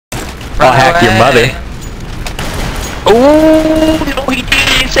I'll hack your mother. Oh no, he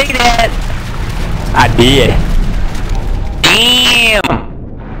didn't say that. I did. Damn.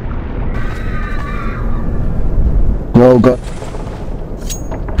 Oh god.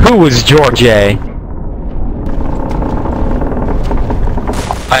 Who was George A?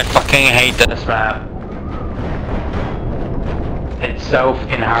 I fucking hate this map. It's so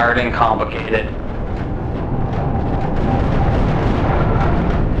fucking hard and complicated.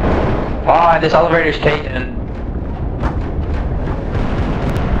 Oh, this elevator's taken.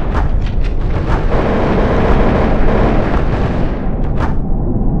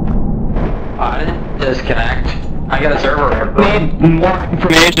 I didn't disconnect. I got a server error. I need more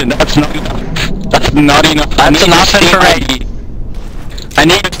information. That's not enough. That's not enough. That's enough information. I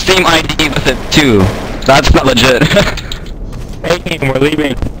need a Steam ID with it too. That's not legit. Hey, we're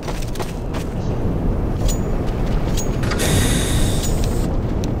leaving.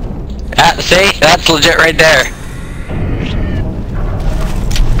 See? That's legit right there.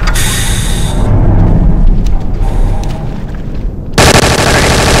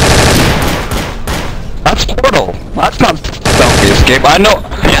 That's Portal. That's not Zombie Escape. I know.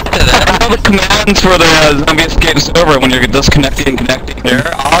 I know the commands for the Zombie Escape server when you're disconnecting and connecting.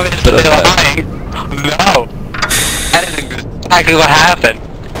 You're obviously lying. No. That is exactly what happened.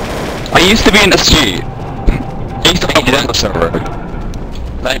 I used to be in the street. I used to be on the server.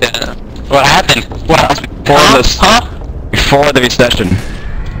 I didn't. What happened? What? Before this. Huh? Before the recession.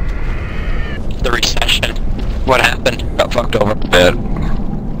 The recession. What happened? Got fucked over a bit.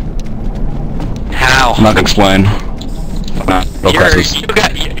 How? I'm not gonna explain.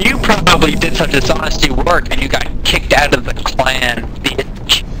 You probably did some dishonesty work and you got kicked out of the clan,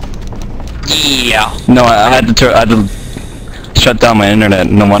 bitch. Yeah. No, I had to shut down my internet.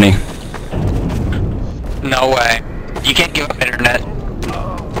 No money. No way. You can't give up internet.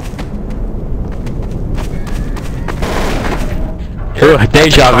 Ooh,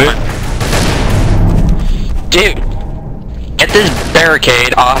 deja vu. Dude, get this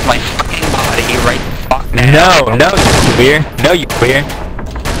barricade off my fucking body right fuck now. No, you queer. No, you queer.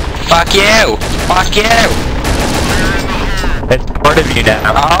 Fuck you! Fuck you! It's part of you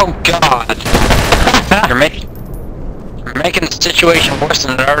now. Oh god. you're making the situation worse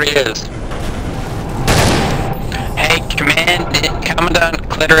than it already is. Hey, Commandant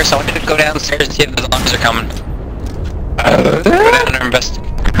Clitoris, I want you to go downstairs and see if the zombies are coming. Go down there and investigate.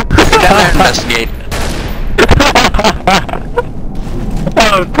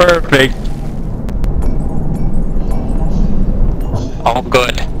 That was perfect. Oh,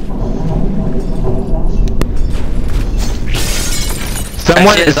 good.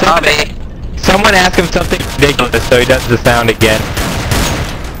 Someone ask him something ridiculous so he does the sound again.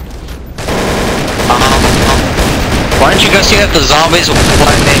 Why don't you go see if the zombies will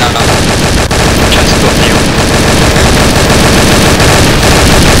fly me chest with you?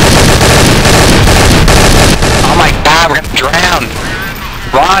 Oh my god, we're gonna drown!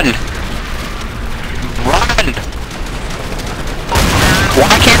 Run! Run!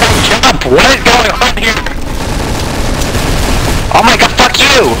 Why can't I jump? What is going on here? Oh my god, fuck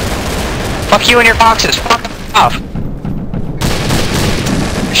you! Fuck you and your boxes, fuck off!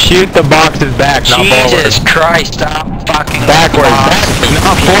 Shoot the boxes back, not forward. Jesus Christ, stop fucking backwards,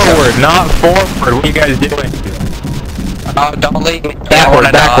 not forward, not forward. What are you guys doing? Oh, don't leave me. Backward,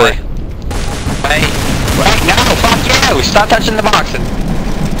 backward. Wait, no, fuck you! Stop touching the boxes.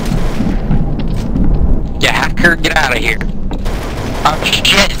 Yeah, hacker, get out of here. Oh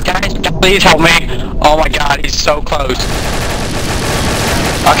shit, guys, please help me. Oh my god, he's so close.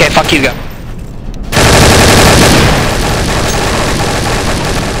 Okay, fuck you, go.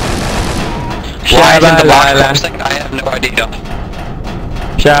 Why isn't the box closing? I have no idea.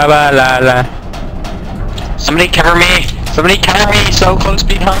 Shabalala. Somebody cover me! Somebody cover me! So close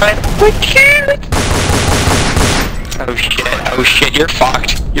behind! I can't! Oh shit, you're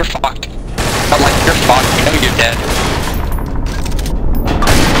fucked. You're fucked. I'm like, you're fucked. You know you're dead.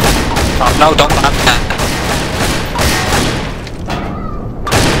 Oh no, don't laugh at that.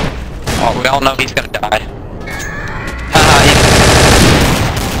 Oh, we all know he's gonna die. Haha,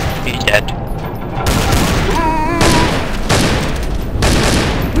 he's dead.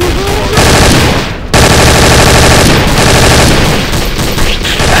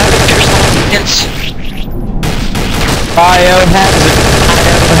 Biohazard.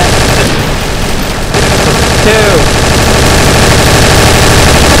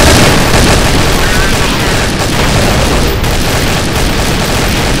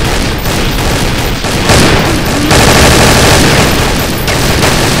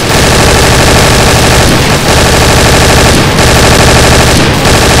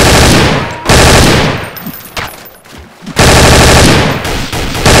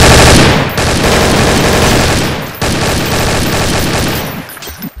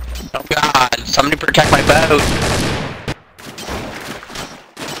 boat.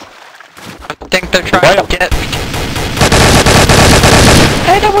 I think they're trying to get me.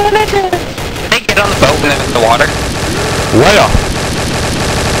 I don't wanna do it. Did they get on the boat when they're in the water? Well,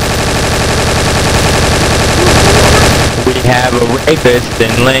 we have a rapist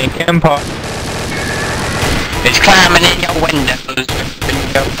in Lincoln Park. He's climbing in your windows.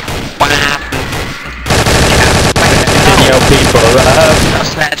 Your people up. I'll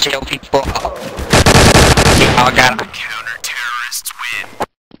snatch your people up. Y'all got a counter-terrorists win.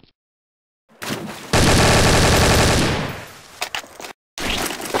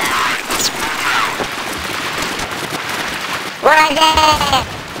 What is it?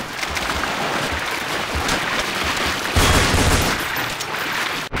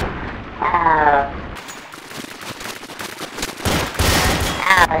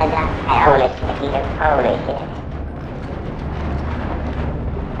 Holy shit.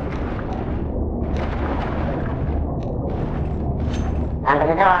 Under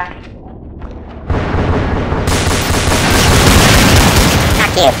the door.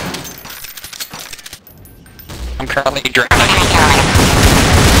 Fuck you. I'm currently drowning.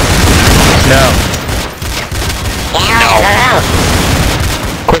 No. No.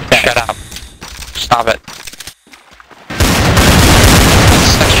 Quit that. Shut up. Stop it.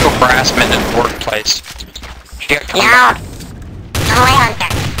 Sexual harassment in the workplace. No.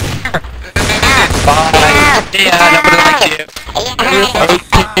 Bye. Yeah, nobody likes you.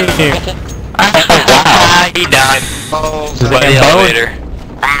 He died. Oh, the elevator.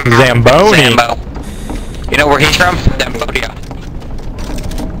 Zamboni. Zambo. You know where he's from? Cambodia.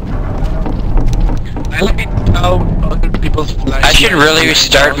 I should really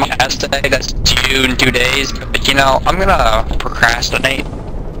restart my test today. That's due in 2 days. But you know, I'm gonna procrastinate.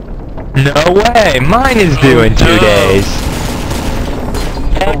 No way. Mine is due in 2 days.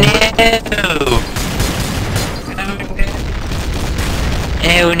 Oh no!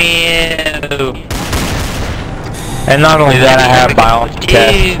 Oh no! And not only that, I have biology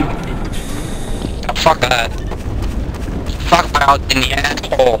test. Oh, fuck that. Fuck biology in the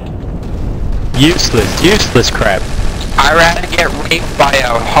asshole. Useless crap. I'd rather get raped by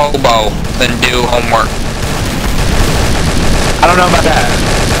a hobo than do homework. I don't know about that.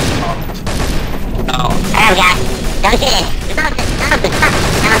 No. Oh god, don't do this.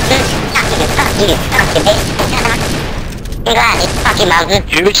 Fuck you, mountain.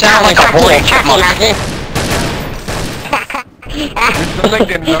 You sound like a horny chipmunk. It's like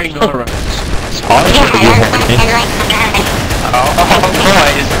they're knowing alright. It's hard to be horny. Oh,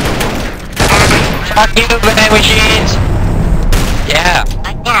 boys. Fuck you, banana machines. Yeah.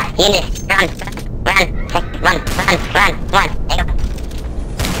 Yeah, you just run.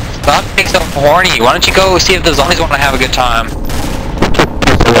 Stop being so horny. Why don't you go see if the zombies want to have a good time?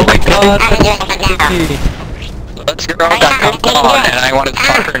 Oh my god. This girl got come on and I wanted to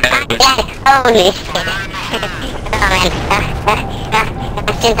fuck her nose. Holy shit.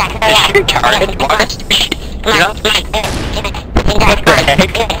 Is she retarded? What? You know?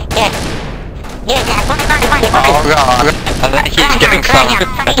 Oh god. I think he's getting some.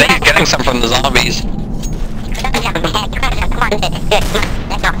 I think he's getting some from the zombies. Good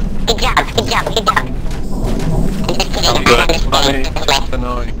job.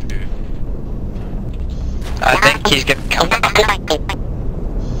 I think he's getting come back.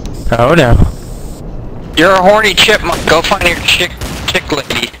 Oh no. You're a horny chipmunk. Go find your chick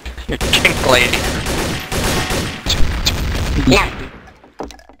lady. Your chink lady. Yep.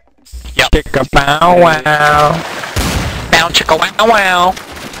 Chicka bow wow. Bow chicka wow wow.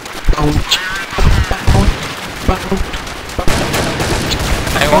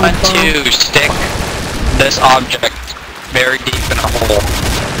 I want to stick this object very deep in a hole.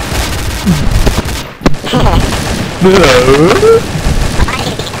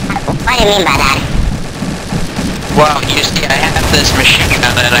 What do you mean by that? Well, you see, I have this machine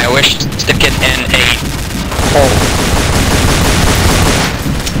gun and I wish to stick it in a hole.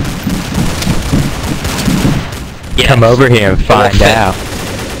 Yes. Come over here and find out.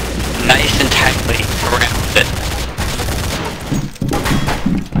 Nice and tightly around it.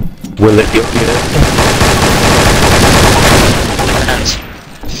 Will it feel good? Depends.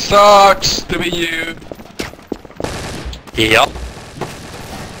 Sucks to be you. Yep.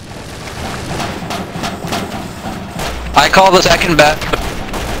 I call the second boat.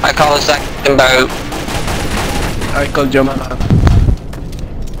 I call Jumma.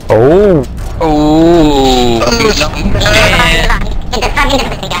 Oh. Ooh.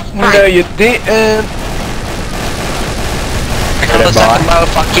 No, you didn't. I call the second boat.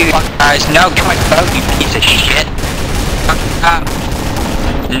 Fuck you guys. No, get my boat, you piece of shit.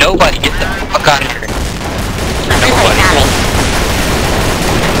 Nobody get the fuck out of here. Nobody.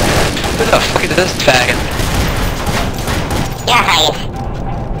 Who the fuck is this faggot? You're faggot.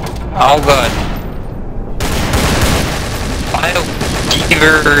 Oh good. Bio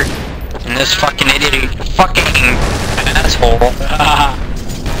Deaver and this fucking idiot fucking asshole.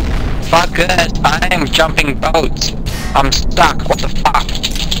 Fuck this, I am jumping boats. I'm stuck, what the fuck?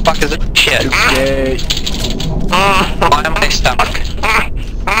 Fuck is this shit? Okay. Why am I stuck?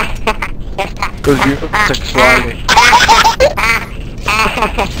 Cause you're sexuality.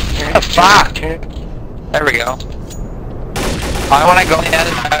 What the fuck? There we go. I wanna go in and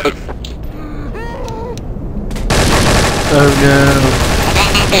out. Oh no.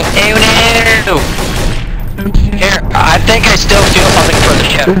 Ew, no! Here, I think I still feel something for the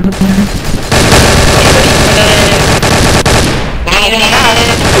ship.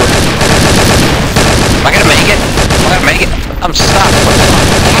 Am I gonna make it? Am I gonna make it? I'm stuck.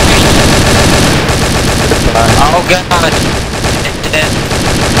 Oh god.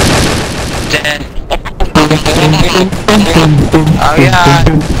 Dead. Oh yeah.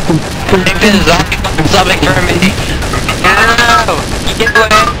 I think this is something for me. No! Get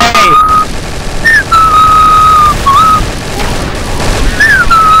away!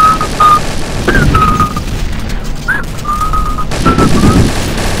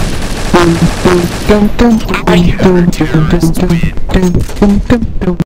 I heard you must win.